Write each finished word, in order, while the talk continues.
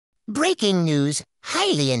Breaking news,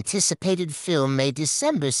 highly anticipated film May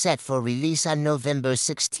December set for release on November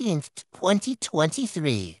 16th,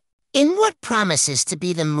 2023. In what promises to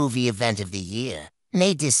be the movie event of the year,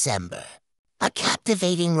 May December, a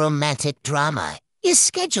captivating romantic drama is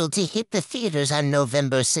scheduled to hit the theaters on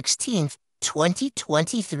November 16th,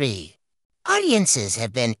 2023. Audiences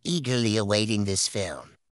have been eagerly awaiting this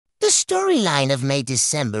film. The storyline of May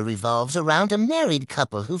December revolves around a married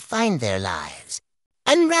couple who find their lives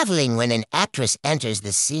unraveling when an actress enters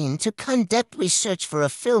the scene to conduct research for a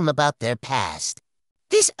film about their past.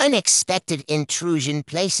 This unexpected intrusion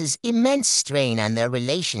places immense strain on their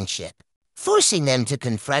relationship, forcing them to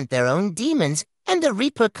confront their own demons and the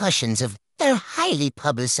repercussions of their highly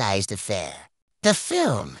publicized affair. The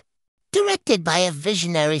film, directed by a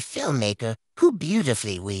visionary filmmaker who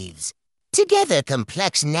beautifully weaves together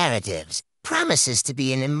complex narratives, promises to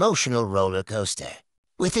be an emotional roller coaster.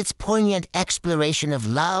 With its poignant exploration of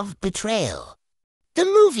love, betrayal, the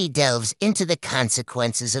movie delves into the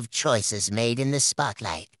consequences of choices made in the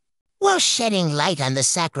spotlight, while shedding light on the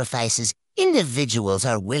sacrifices individuals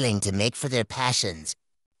are willing to make for their passions.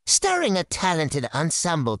 Starring a talented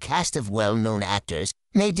ensemble cast of well-known actors,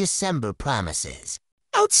 May December promises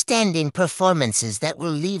outstanding performances that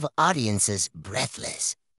will leave audiences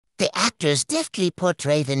breathless. The actors deftly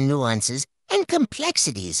portray the nuances and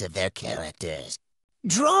complexities of their characters,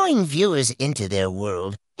 drawing viewers into their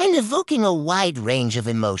world and evoking a wide range of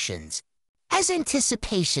emotions. As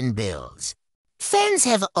anticipation builds, fans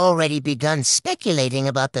have already begun speculating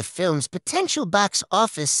about the film's potential box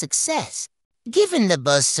office success. Given the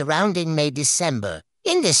buzz surrounding May December,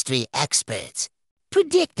 industry experts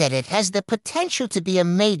predict that it has the potential to be a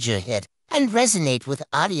major hit and resonate with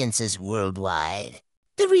audiences worldwide.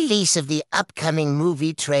 The release of the upcoming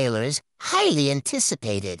movie trailer is highly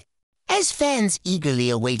anticipated, as fans eagerly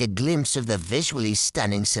await a glimpse of the visually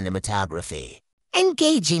stunning cinematography,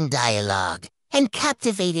 engaging dialogue, and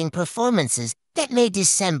captivating performances that May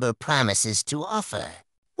December promises to offer.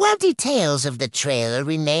 While details of the trailer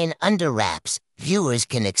remain under wraps, viewers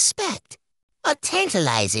can expect a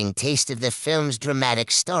tantalizing taste of the film's dramatic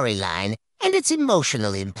storyline and its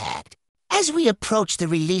emotional impact. As we approach the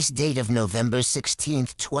release date of November 16,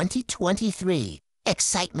 2023,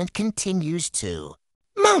 excitement continues to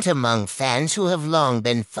mount among fans who have long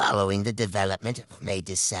been following the development of May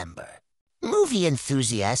December. Movie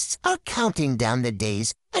enthusiasts are counting down the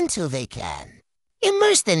days until they can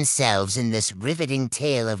immerse themselves in this riveting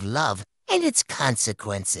tale of love and its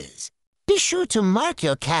consequences. Be sure to mark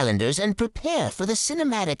your calendars and prepare for the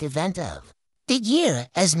cinematic event of the year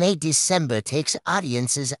as May December takes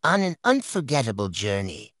audiences on an unforgettable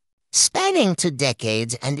journey, spanning 2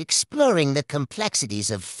 decades and exploring the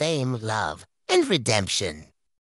complexities of fame, love, and redemption.